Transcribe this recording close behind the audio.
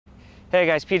Hey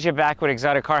guys, PJ back with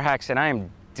Exotic Car Hacks, and I am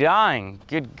dying.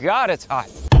 Good God, it's hot.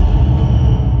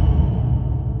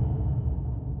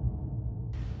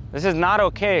 This is not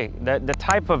okay. The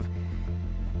type of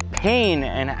pain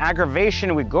and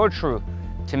aggravation we go through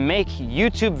to make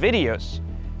YouTube videos.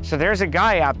 So there's a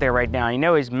guy out there right now, you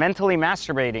know, he's mentally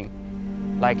masturbating,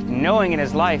 like knowing in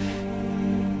his life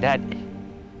that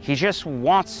he just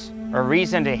wants a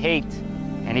reason to hate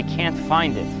and he can't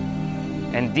find it.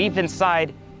 And deep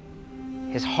inside,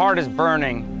 his heart is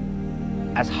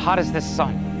burning as hot as the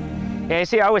sun. Yeah, you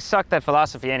see, I always sucked at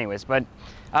philosophy anyways, but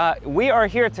we are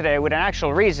here today with an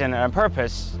actual reason and a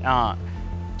purpose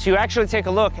to actually take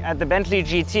a look at the Bentley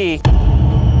GT.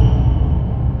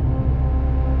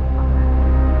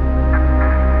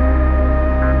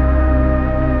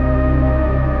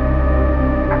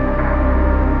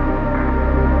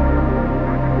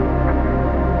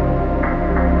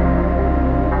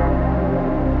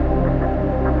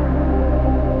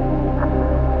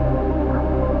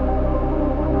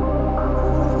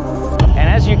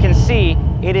 You can see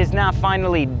it is now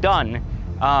finally done.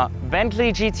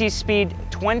 Bentley GT Speed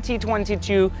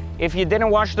 2022. If you didn't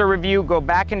watch the review, go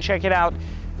back and check it out.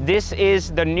 This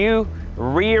is the new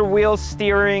rear wheel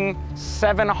steering,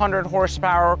 700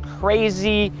 horsepower,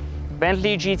 crazy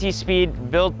Bentley GT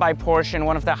Speed built by Porsche in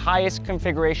one of the highest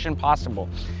configuration possible.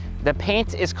 The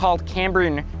paint is called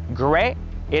Cambrian Gray.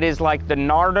 It is like the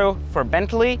Nardo for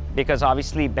Bentley, because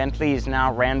obviously Bentley is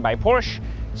now ran by Porsche.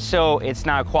 So it's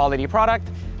now a quality product.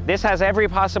 This has every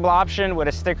possible option with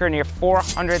a sticker near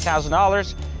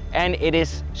 $400,000, and it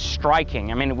is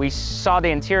striking. I mean, we saw the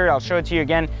interior, I'll show it to you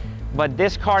again, but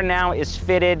this car now is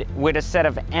fitted with a set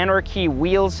of Anarchy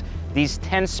wheels, these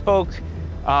 10-spoke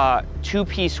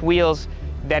two-piece wheels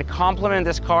that complement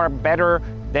this car better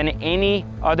than any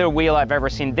other wheel I've ever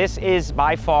seen. This is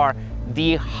by far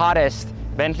the hottest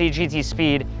Bentley GT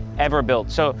Speed ever built.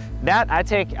 So that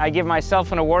I give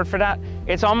myself an award for that.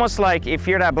 It's almost like if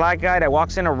you're that black guy that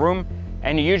walks in a room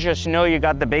and you just know you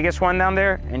got the biggest one down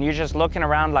there and you're just looking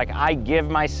around, like, I give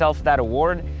myself that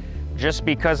award just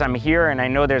because I'm here and I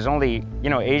know there's only, you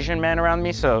know, Asian men around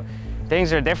me, so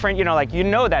things are different, you know, like, you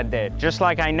know that day. Just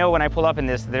like I know when I pull up in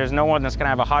this, there's no one that's gonna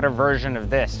have a hotter version of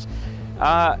this.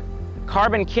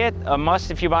 Carbon kit, a must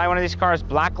if you buy one of these cars.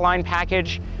 Black line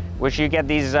package, which you get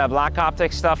these black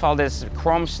optic stuff, all this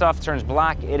chrome stuff turns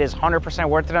black. It is 100%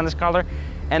 worth it on this color.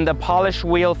 And the polish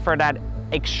wheel for that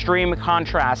extreme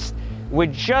contrast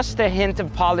with just a hint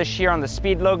of polish here on the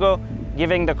Speed logo,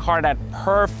 giving the car that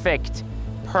perfect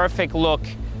look,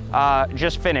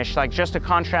 just finished, like just a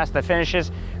contrast that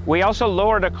finishes. We also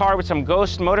lowered the car with some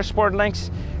Ghost Motorsport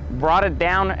links, brought it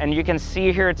down, and you can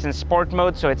see here it's in sport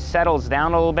mode, so it settles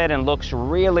down a little bit and looks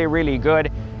really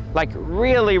good. Like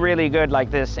really good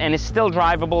like this, and it's still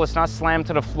drivable. It's not slammed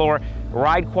to the floor.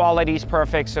 Ride quality is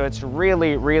perfect, so it's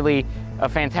really a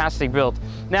fantastic build.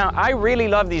 Now, I really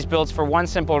love these builds for one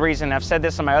simple reason. I've said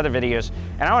this in my other videos,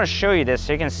 and I want to show you this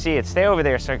so you can see it. Stay over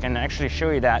there so I can actually show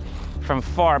you that from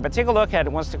far. But take a look at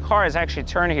it once the car is actually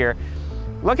turned here.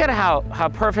 Look at how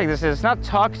perfect this is. It's not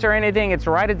tucked or anything. It's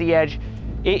right at the edge.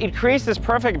 It creates this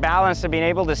perfect balance of being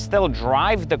able to still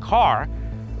drive the car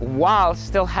while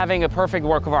still having a perfect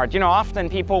work of art. You know,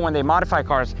 often people, when they modify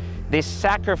cars, they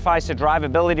sacrifice the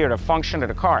drivability or the function of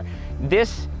the car.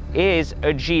 This is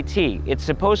a GT. It's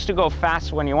supposed to go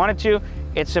fast when you want it to.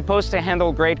 It's supposed to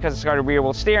handle great because it's got a rear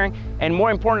wheel steering. And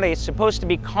more importantly, it's supposed to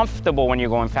be comfortable when you're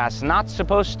going fast. It's not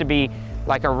supposed to be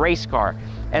like a race car.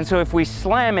 And so if we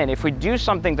slam it, if we do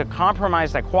something to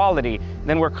compromise that quality,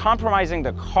 then we're compromising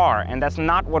the car, and that's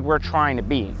not what we're trying to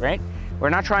be, right? We're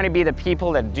not trying to be the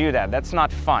people that do that. That's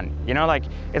not fun. You know, like,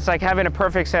 it's like having a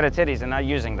perfect set of titties and not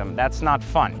using them. That's not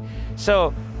fun.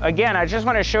 So again, I just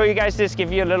want to show you guys this,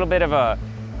 give you a little bit of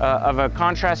a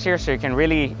contrast here so you can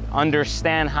really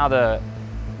understand how the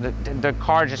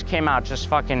car just came out just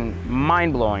fucking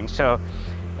mind-blowing. So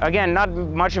again, not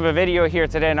much of a video here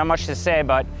today, not much to say,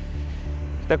 but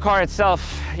the car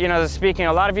itself, you know, speaking,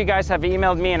 a lot of you guys have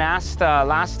emailed me and asked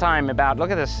last time about,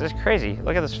 look at this, it's crazy.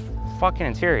 Look at this fucking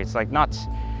interior, it's like nuts.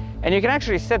 And you can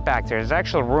actually sit back there. There's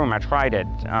actual room, I tried it.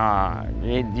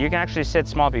 You can actually sit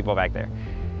small people back there.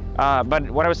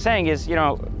 But what I was saying is, you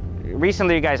know,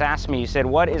 recently you guys asked me, you said,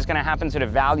 what is gonna happen to the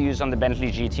values on the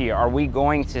Bentley GT? Are we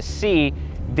going to see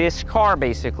this car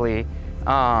basically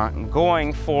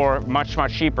going for much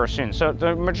cheaper soon? So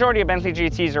the majority of Bentley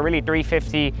GTs are really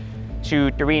 $350 to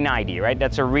 $390, right?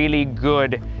 That's a really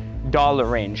good dollar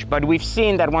range. But we've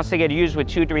seen that once they get used with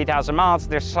 2,000 to 3,000 miles,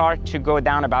 they start to go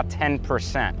down about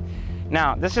 10%.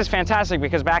 Now, this is fantastic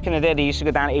because back in the day, they used to go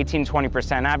down 18,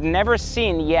 20%. I've never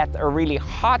seen yet a really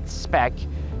hot spec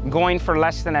going for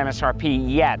less than MSRP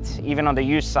yet, even on the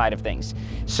used side of things.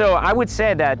 So I would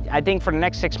say that I think for the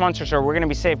next 6 months or so, we're gonna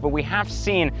be safe, but we have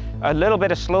seen a little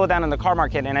bit of slowdown in the car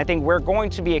market, and I think we're going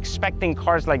to be expecting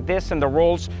cars like this and the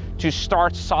Rolls to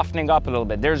start softening up a little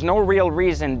bit. There's no real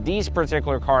reason these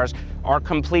particular cars are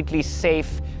completely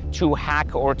safe to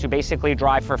hack or to basically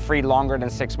drive for free longer than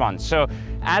 6 months. So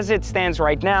as it stands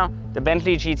right now, the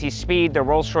Bentley GT Speed, the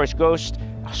Rolls-Royce Ghost,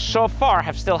 so far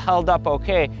have still held up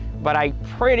okay, but I'm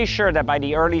pretty sure that by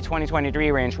the early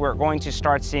 2023 range, we're going to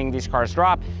start seeing these cars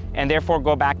drop and therefore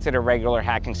go back to the regular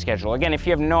hacking schedule. Again, if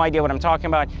you have no idea what I'm talking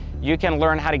about, you can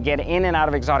learn how to get in and out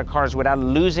of exotic cars without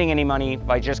losing any money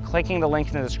by just clicking the link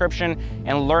in the description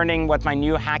and learning what my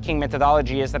new hacking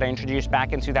methodology is that I introduced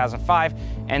back in 2005,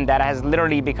 and that has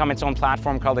literally become its own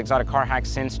platform called Exotic Car Hacks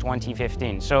since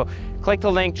 2015. So click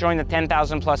the link, join the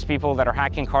 10,000 plus people that are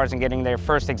hacking cars and getting their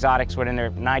first exotics within their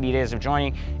 90 days of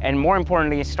joining, and more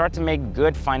importantly, start to make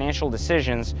good financial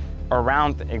decisions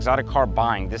around exotic car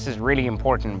buying. This is really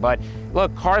important. But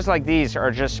look, cars like these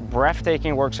are just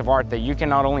breathtaking works of art that you can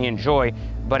not only enjoy,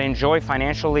 but enjoy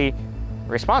financially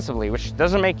responsibly, which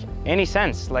doesn't make any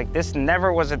sense. Like, this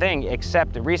never was a thing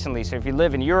except recently. So if you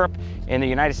live in Europe, in the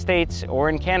United States, or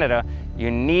in Canada, you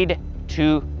need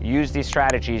to use these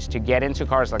strategies to get into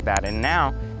cars like that. And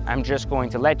now I'm just going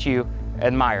to let you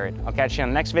admire it. I'll catch you on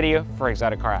the next video for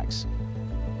Exotic Car Hacks.